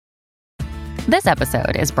This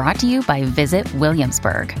episode is brought to you by Visit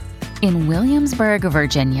Williamsburg. In Williamsburg,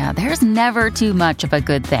 Virginia, there's never too much of a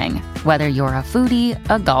good thing. Whether you're a foodie,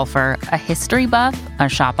 a golfer, a history buff, a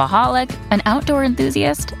shopaholic, an outdoor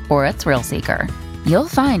enthusiast, or a thrill seeker, you'll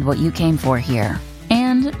find what you came for here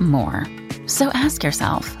and more. So ask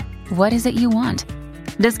yourself, what is it you want?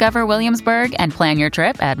 Discover Williamsburg and plan your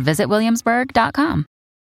trip at visitwilliamsburg.com.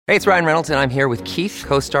 Hey, it's Ryan Reynolds, and I'm here with Keith,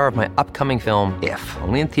 co-star of my upcoming film, If,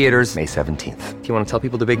 only in theaters May 17th. Do you want to tell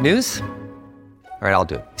people the big news? All right, I'll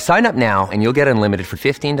do it. Sign up now and you'll get unlimited for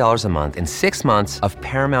 $15 a month and 6 months of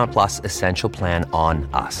Paramount Plus Essential Plan on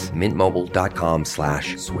us.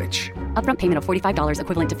 MintMobile.com/switch. Upfront payment of $45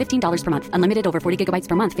 equivalent to $15 per month. Unlimited over 40 gigabytes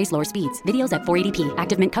per month. Face lower speeds. Videos at 480p.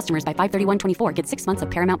 Active Mint customers by 531.24 get 6 months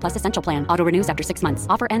of Paramount Plus Essential Plan. Auto renews after 6 months.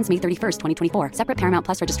 Offer ends May 31st, 2024. Separate Paramount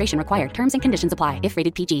Plus registration required. Terms and conditions apply if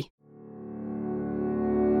rated PG.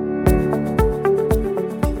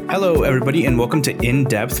 Hello, everybody, and welcome to In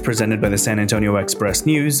Depth, presented by the San Antonio Express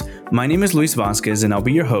News. My name is Luis Vasquez, and I'll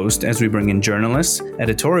be your host as we bring in journalists,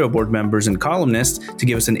 editorial board members, and columnists to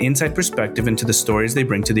give us an inside perspective into the stories they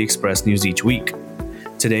bring to the Express News each week.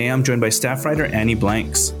 Today, I'm joined by staff writer Annie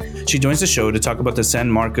Blanks. She joins the show to talk about the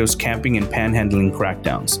San Marcos camping and panhandling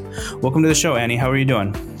crackdowns. Welcome to the show, Annie. How are you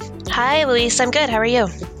doing? Hi, Luis. I'm good. How are you?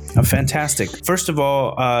 Fantastic. First of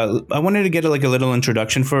all, I wanted to get a little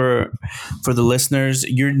introduction for the listeners.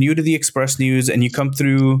 You're new to the Express News and you come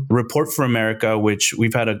through Report for America, which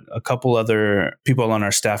we've had a couple other people on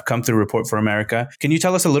our staff come through Report for America. Can you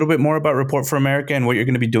tell us a little bit more about Report for America and what you're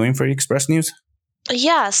going to be doing for Express News?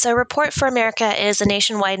 Yeah, so Report for America is a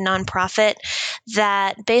nationwide nonprofit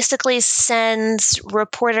that basically sends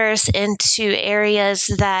reporters into areas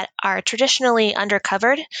that are traditionally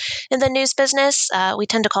undercovered in the news business. We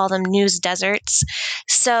tend to call them news deserts.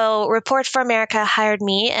 So Report for America hired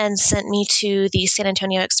me and sent me to the San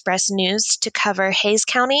Antonio Express News to cover Hays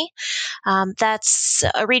County. That's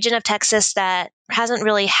a region of Texas that hasn't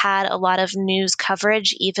really had a lot of news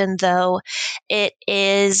coverage, even though it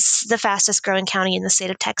is the fastest growing county in the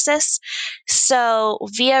state of Texas. So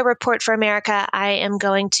via Report for America, I am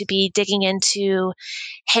going to be digging into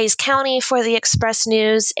Hays County for the Express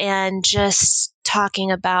News and just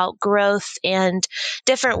talking about growth and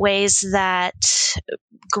different ways that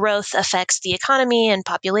growth affects the economy and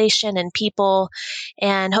population and people,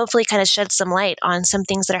 and hopefully kind of shed some light on some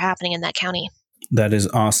things that are happening in that county. That is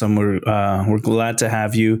awesome. We're glad to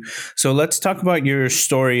have you. So let's talk about your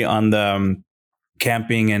story on the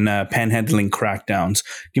camping and panhandling crackdowns.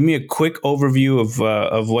 Give me a quick overview of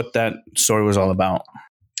what that story was all about.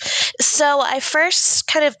 So I first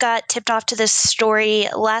kind of got tipped off to this story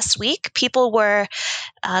last week. People were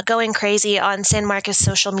going crazy on San Marcos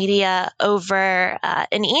social media over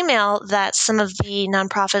an email that some of the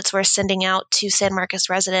nonprofits were sending out to San Marcos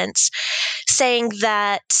residents saying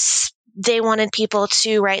that they wanted people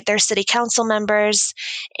to write their city council members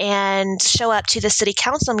and show up to the city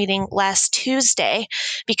council meeting last Tuesday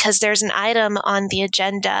because there's an item on the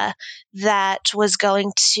agenda that was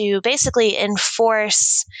going to basically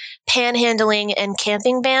enforce panhandling and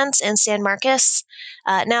camping bans in San Marcos.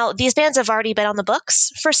 Now, these bans have already been on the books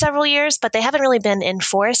for several years, but they haven't really been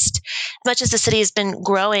enforced. Much as the city has been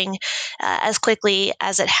growing as quickly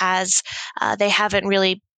as it has, they haven't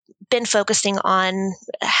really been focusing on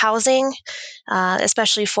housing,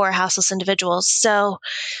 especially for houseless individuals. So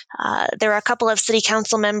there are a couple of city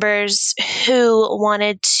council members who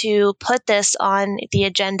wanted to put this on the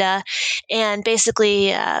agenda, and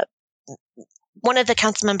basically one of the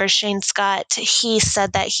council members, Shane Scott, he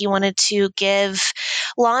said that he wanted to give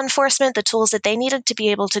law enforcement the tools that they needed to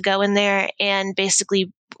be able to go in there and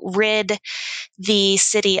basically rid the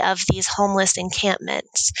city of these homeless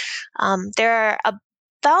encampments. There are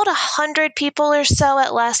about 100 people or so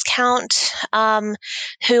at last count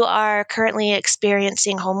who are currently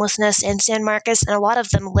experiencing homelessness in San Marcos, and a lot of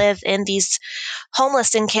them live in these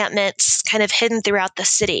homeless encampments kind of hidden throughout the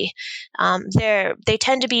city. They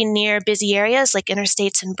tend to be near busy areas like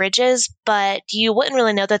interstates and bridges, but you wouldn't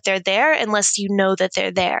really know that they're there unless you know that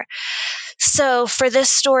they're there. So for this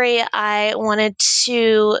story, I wanted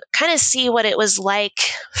to kind of see what it was like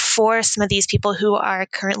for some of these people who are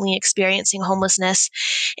currently experiencing homelessness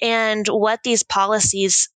and what these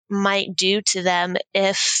policies might do to them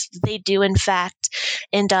if they do, in fact,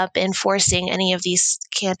 end up enforcing any of these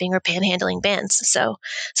camping or panhandling bans. So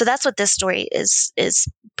that's what this story is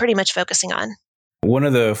pretty much focusing on. One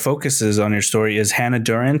of the focuses on your story is Hannah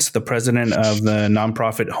Durrance, the president of the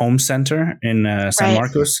nonprofit Home Center in San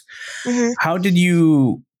Marcos. Mm-hmm. How did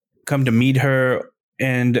you come to meet her?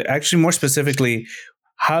 And actually, more specifically,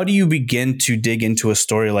 How do you begin to dig into a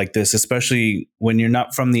story like this, especially when you're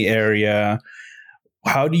not from the area?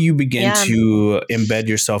 How do you begin to embed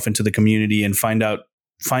yourself into the community and find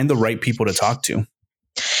the right people to talk to?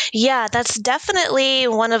 Yeah, that's definitely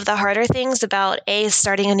one of the harder things about A,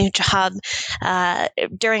 starting a new job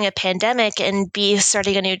during a pandemic, and B,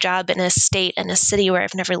 starting a new job in a state and a city where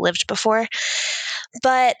I've never lived before.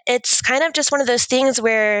 But it's kind of just one of those things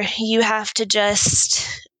where you have to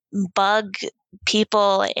just bug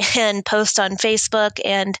people and post on Facebook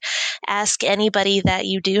and ask anybody that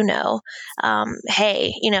you do know,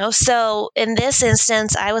 hey, So in this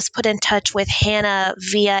instance, I was put in touch with Hannah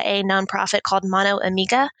via a nonprofit called Mono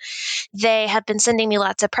Amiga. They have been sending me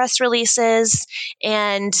lots of press releases,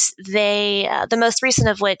 and the most recent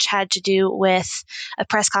of which had to do with a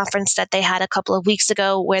press conference that they had a couple of weeks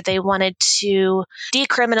ago where they wanted to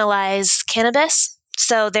decriminalize cannabis.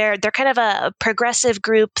 So they're kind of a progressive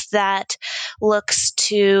group that looks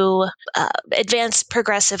to advance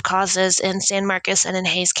progressive causes in San Marcos and in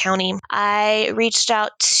Hays County. I reached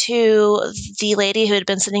out to the lady who had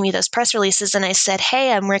been sending me those press releases, and I said,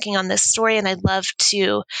 hey, I'm working on this story, and I'd love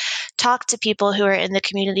to talk to people who are in the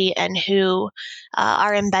community and who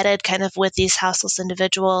are embedded kind of with these houseless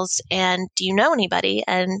individuals. And do you know anybody?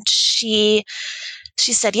 And she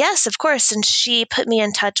said, yes, of course. And she put me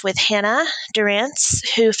in touch with Hannah Durance,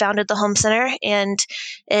 who founded the Home Center and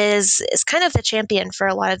is kind of the champion for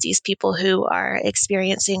a lot of these people who are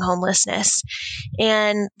experiencing homelessness.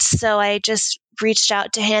 And so I just reached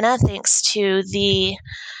out to Hannah thanks to the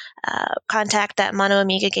contact that Mono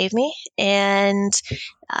Amiga gave me. And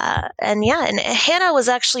Hannah was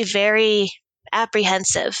actually very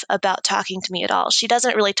apprehensive about talking to me at all. She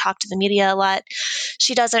doesn't really talk to the media a lot.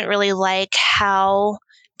 She doesn't really like how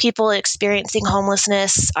people experiencing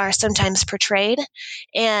homelessness are sometimes portrayed.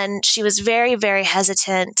 And she was very, very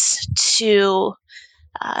hesitant to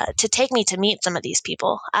take me to meet some of these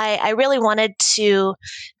people. I really wanted to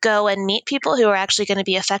go and meet people who are actually going to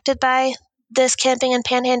be affected by this camping and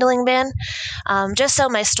panhandling ban, just so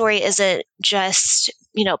my story isn't just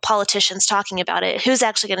politicians talking about it. Who's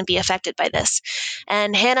actually going to be affected by this?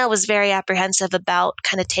 And Hannah was very apprehensive about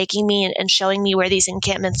kind of taking me and showing me where these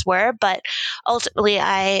encampments were, but ultimately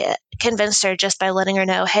I convinced her just by letting her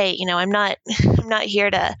know, hey, I'm not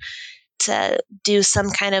here to do some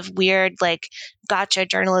kind of weird gotcha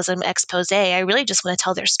journalism expose. I really just want to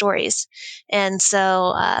tell their stories. And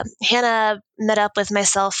so Hannah met up with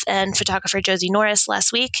myself and photographer Josie Norris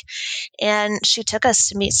last week, and she took us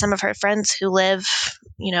to meet some of her friends who live,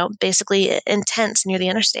 basically in tents near the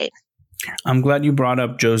interstate. I'm glad you brought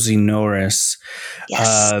up Josie Norris.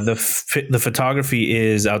 Yes. The photography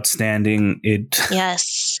is outstanding.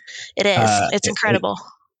 Yes, it is. It's incredible.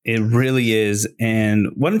 It really is. And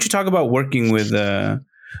why don't you talk about working with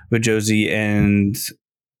Josie and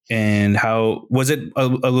how was it a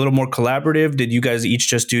little more collaborative? Did you guys each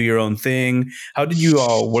just do your own thing? How did you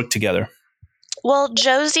all work together? Well,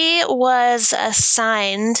 Josie was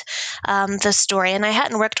assigned the story, and I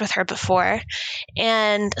hadn't worked with her before.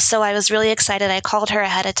 And so I was really excited. I called her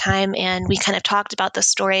ahead of time, and we kind of talked about the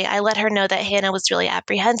story. I let her know that Hannah was really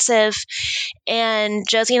apprehensive. And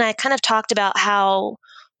Josie and I kind of talked about how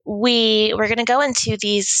we were going to go into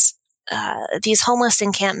these homeless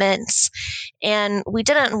encampments, and we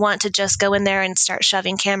didn't want to just go in there and start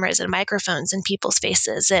shoving cameras and microphones in people's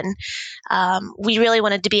faces. And we really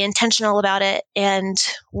wanted to be intentional about it. And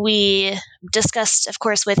we discussed, of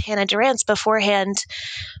course, with Hannah Durance beforehand,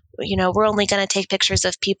 we're only going to take pictures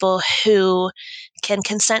of people who can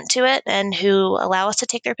consent to it and who allow us to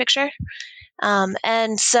take their picture.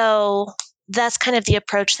 And so that's kind of the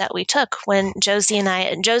approach that we took when Josie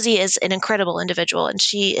is an incredible individual, and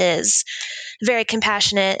she is very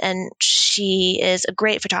compassionate, and she is a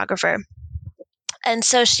great photographer. And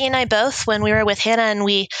so she and I both, when we were with Hannah and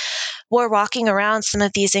we were walking around some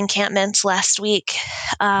of these encampments last week,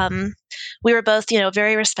 we were both,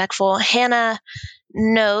 very respectful. Hannah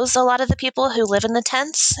knows a lot of the people who live in the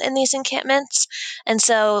tents in these encampments. And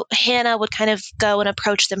so Hannah would kind of go and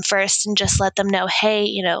approach them first and just let them know, hey,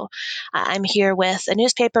 I'm here with a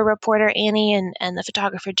newspaper reporter, Annie, and the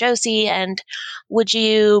photographer, Josie, and would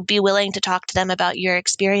you be willing to talk to them about your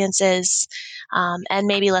experiences and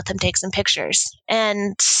maybe let them take some pictures?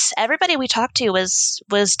 And everybody we talked to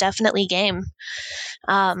was definitely game.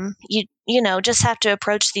 You just have to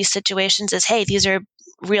approach these situations as, hey, these are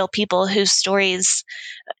real people whose stories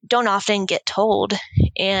don't often get told,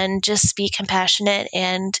 and just be compassionate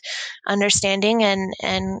and understanding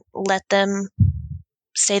and let them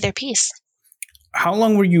say their piece. How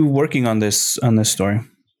long were you working on this story?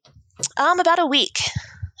 About a week.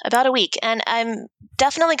 about a week, and I'm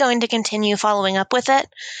definitely going to continue following up with it.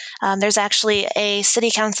 There's actually a city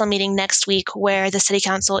council meeting next week where the city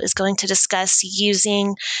council is going to discuss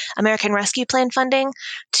using American Rescue Plan funding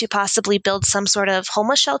to possibly build some sort of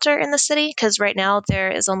homeless shelter in the city, because right now there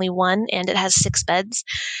is only one and it has 6 beds.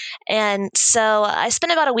 And so I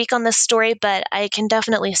spent about a week on this story, but I can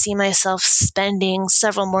definitely see myself spending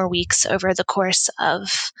several more weeks over the course of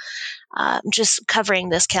just covering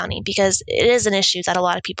this county, because it is an issue that a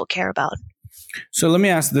lot of people care about. So let me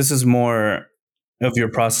ask, this is more of your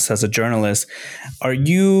process as a journalist. Are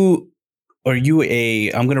you I'm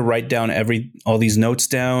going to write down all these notes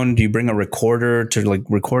down? Do you bring a recorder to like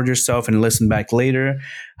record yourself and listen back later?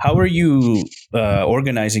 How are you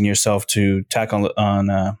organizing yourself to tackle on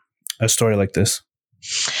a story like this?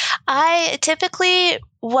 I typically,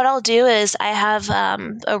 what I'll do is I have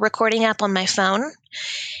a recording app on my phone,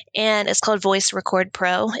 and it's called Voice Record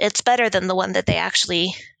Pro. It's better than the one that they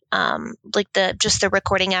actually just the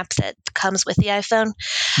recording app that comes with the iPhone.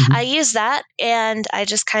 Mm-hmm. I use that, and I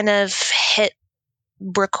just kind of hit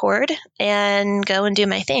record and go and do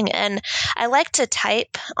my thing. And I like to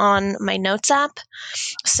type on my notes app.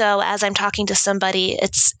 So as I'm talking to somebody,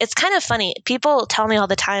 it's kind of funny. People tell me all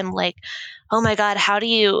the time, like, oh my God, how do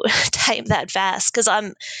you type that fast? Because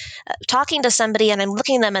I'm talking to somebody and I'm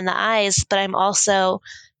looking them in the eyes, but I'm also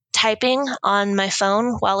typing on my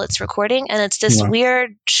phone while it's recording. And it's this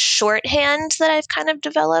weird shorthand that I've kind of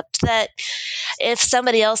developed that if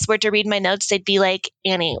somebody else were to read my notes, they'd be like,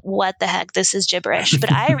 Annie, what the heck? This is gibberish.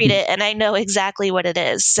 But I read it and I know exactly what it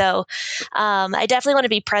is. So I definitely want to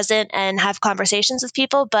be present and have conversations with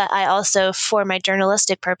people. But I also, for my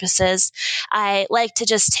journalistic purposes, I like to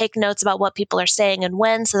just take notes about what people are saying and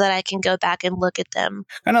when, so that I can go back and look at them.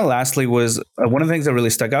 Kind of lastly was one of the things that really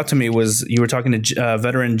stuck out to me was you were talking to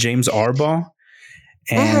veteran James Arbaugh.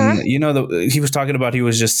 And, he was talking about he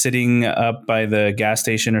was just sitting up by the gas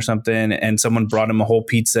station or something, and someone brought him a whole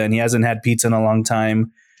pizza, and he hasn't had pizza in a long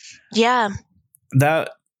time. Yeah. That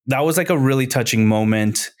was like a really touching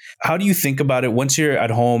moment. How do you think about it once you're at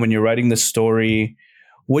home and you're writing the story?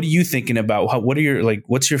 What are you thinking about?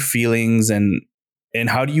 What's your feelings, and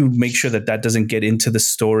how do you make sure that doesn't get into the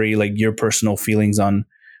story, like your personal feelings on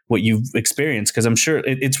what you've experienced? Because I'm sure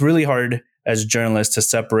it's really hard as journalists to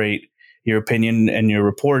separate your opinion and your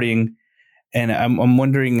reporting. And I'm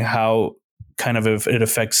wondering how kind of if it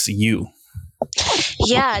affects you.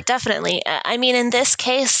 Yeah, definitely. I mean, in this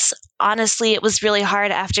case, honestly, it was really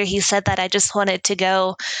hard after he said that. I just wanted to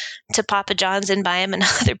go to Papa John's and buy him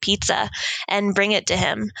another pizza and bring it to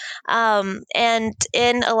him. And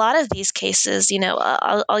in a lot of these cases,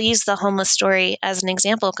 I'll use the homeless story as an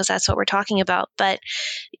example because that's what we're talking about. But,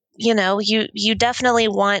 you definitely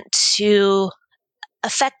want to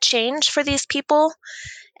affect change for these people.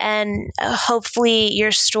 And hopefully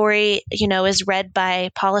your story, is read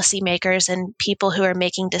by policymakers and people who are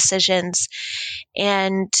making decisions.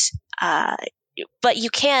 And, but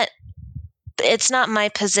you can't, it's not my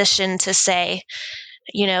position to say,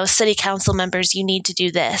 city council members, you need to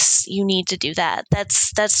do this, you need to do that.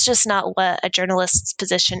 That's just not what a journalist's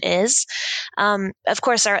position is. Of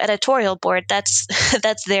course, our editorial board, that's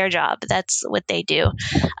their job. That's what they do.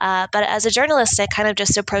 But as a journalist, I kind of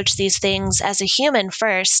just approach these things as a human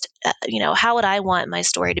first. How would I want my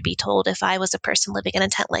story to be told if I was a person living in a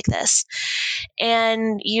tent like this?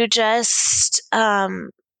 And you just,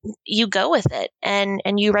 you go with it and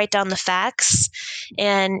you write down the facts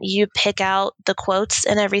and you pick out the quotes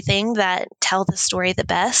and everything that tell the story the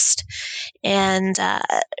best. And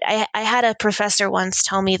I had a professor once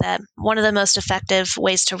tell me that one of the most effective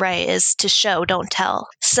ways to write is to show, don't tell.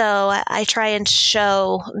 So I try and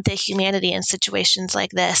show the humanity in situations like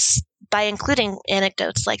this by including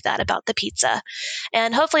anecdotes like that about the pizza.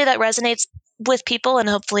 And hopefully that resonates with people, and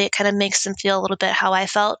hopefully it kind of makes them feel a little bit how I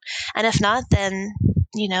felt. And if not, then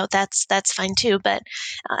that's fine too. But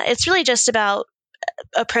it's really just about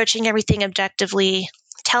approaching everything objectively,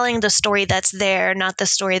 telling the story that's there, not the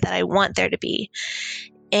story that I want there to be,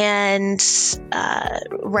 and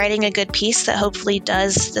writing a good piece that hopefully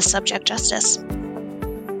does the subject justice.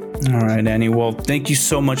 All right, Annie. Well, thank you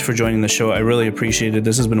so much for joining the show. I really appreciate it.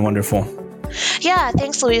 This has been wonderful. Yeah,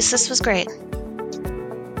 thanks, Luis. This was great.